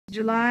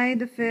July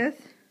the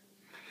 5th,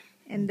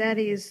 and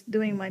Daddy is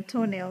doing my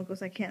toenail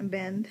because I can't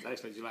bend. It's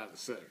actually July the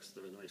 6th,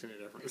 if it makes any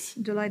difference.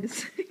 July the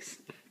 6th.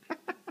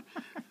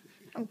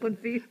 I'm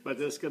confused. But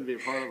this could be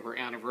part of her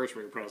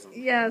anniversary present.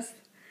 Yes,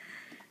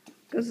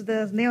 because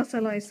the nail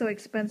salon is so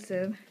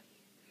expensive.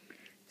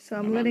 So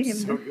I'm letting him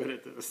so good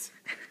at this.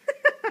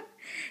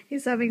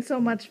 He's having so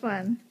much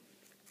fun.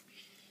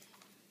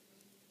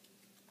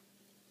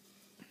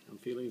 I'm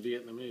feeling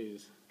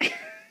Vietnamese.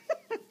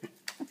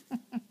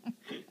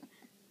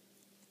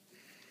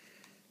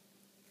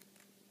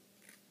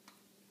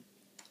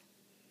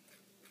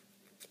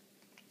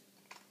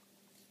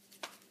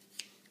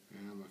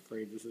 I'm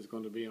afraid this is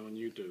going to be on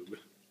YouTube.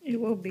 It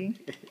will be.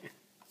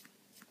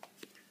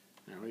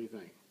 Now, what do you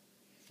think?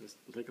 Just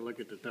take a look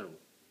at the toe.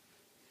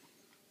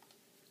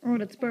 Oh,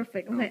 that's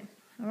perfect. Okay.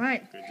 All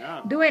right. Good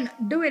job. Do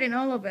it in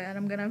all of it.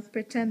 I'm gonna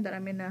pretend that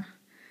I'm in a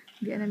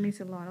Vietnamese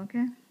salon.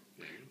 Okay.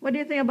 What do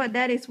you think about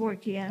Daddy's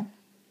work, Kian?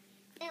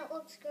 It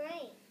looks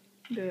great.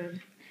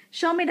 Good.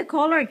 Show me the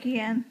color,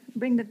 Kian.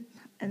 Bring the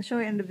and show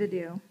it in the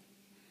video.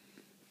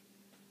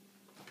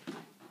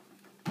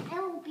 It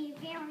will be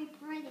very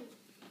pretty.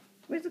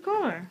 Where's the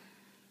color?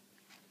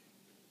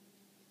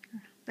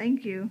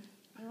 Thank you.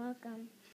 You're welcome.